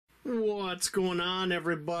What's going on,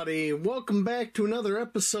 everybody? Welcome back to another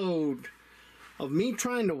episode of me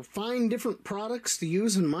trying to find different products to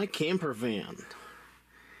use in my camper van.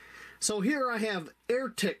 So here I have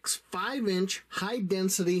Airtex 5inch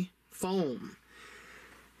high-density foam.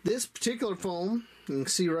 This particular foam, you can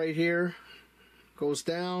see right here, goes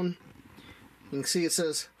down. You can see it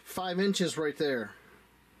says 5 inches right there.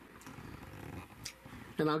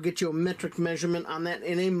 And I'll get you a metric measurement on that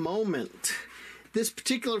in a moment. This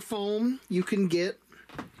particular foam you can get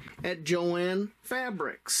at Jo-Ann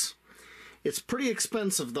Fabrics. It's pretty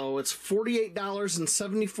expensive though. It's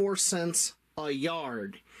 $48.74 a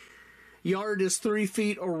yard. Yard is 3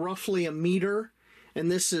 feet or roughly a meter,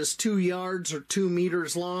 and this is 2 yards or 2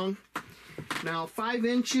 meters long. Now 5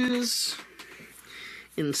 inches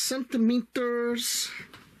in centimeters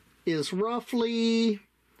is roughly,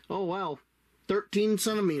 13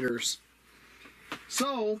 centimeters.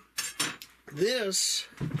 So this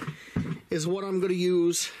is what I'm going to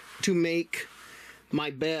use to make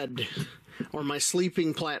my bed or my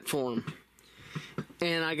sleeping platform.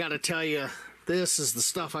 And I got to tell you, this is the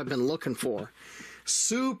stuff I've been looking for.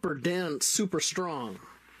 Super dense, super strong.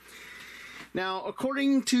 Now,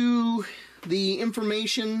 according to the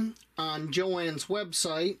information on Jo-Ann's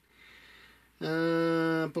website,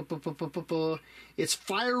 it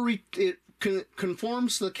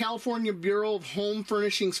conforms to the California Bureau of Home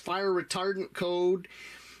Furnishings Fire Retardant Code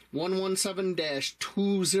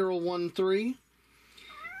 117-2013.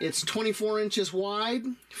 It's 24 inches wide,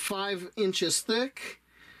 5 inches thick.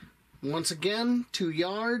 Once again, 2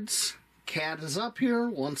 yards. Cat is up here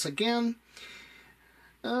once again.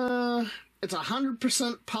 It's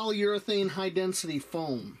 100% polyurethane high-density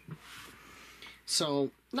foam. So,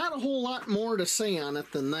 not a whole lot more to say on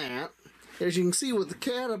it than that. As you can see with the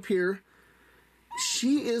cat up here,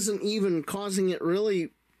 she isn't even causing it really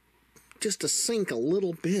just to sink a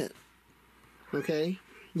little bit. Okay?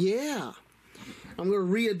 Yeah. I'm going to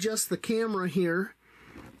readjust the camera here,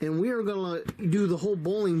 and we are going to do the whole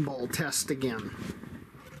bowling ball test again.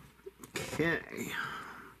 Okay.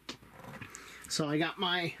 So I got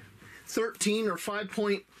my 13 or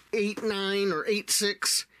 5.89 or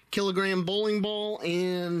 86 kilogram bowling ball,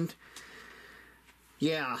 and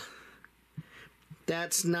yeah,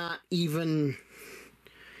 that's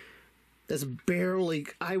barely,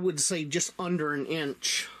 I would say just under an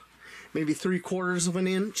inch, maybe 3/4 of an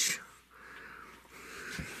inch.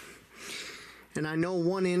 And I know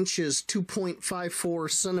 1 inch is 2.54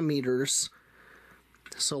 centimeters.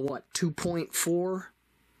 So what, 2.4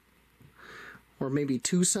 or maybe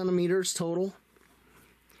 2 centimeters total?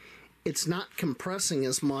 It's not compressing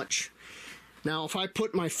as much. Now, if I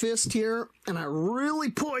put my fist here and I really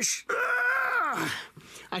push,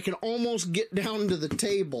 I can almost get down to the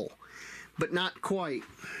table, but not quite.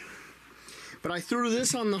 But I threw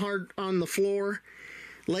this on the floor,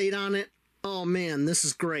 laid on it. Oh man, this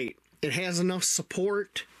is great. It has enough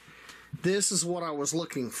support. This is what I was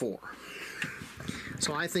looking for.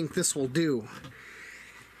 So I think this will do.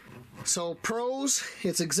 So pros,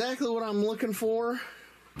 it's exactly what I'm looking for.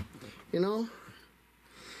 You know?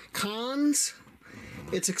 Cons,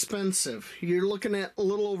 it's expensive. You're looking at a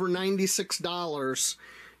little over $96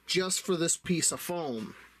 just for this piece of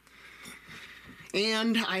foam.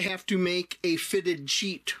 And I have to make a fitted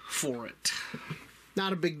sheet for it.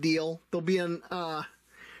 Not a big deal. There'll be a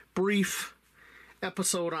brief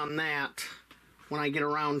episode on that when I get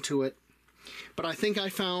around to it. But I think I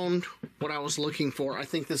found what I was looking for. I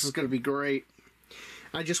think this is going to be great.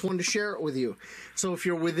 I just wanted to share it with you. So if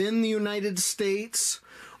you're within the United States,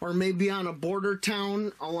 or maybe on a border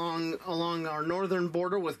town along our northern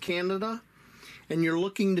border with Canada, and you're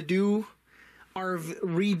looking to redo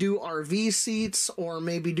RV seats, or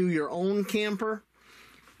maybe do your own camper,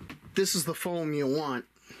 this is the foam you want.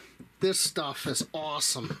 This stuff is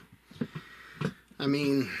awesome. I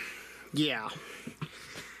mean, yeah.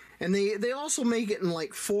 And they also make it in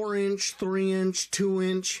like 4 inch, 3 inch, 2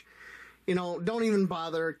 inch. You know, don't even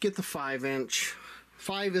bother. Get the 5 inch.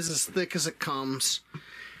 5 is as thick as it comes.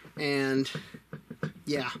 And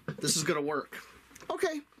yeah, this is going to work.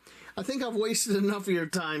 Okay. I think I've wasted enough of your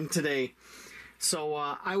time today. So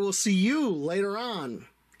I will see you later on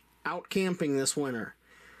out camping this winter.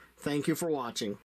 Thank you for watching.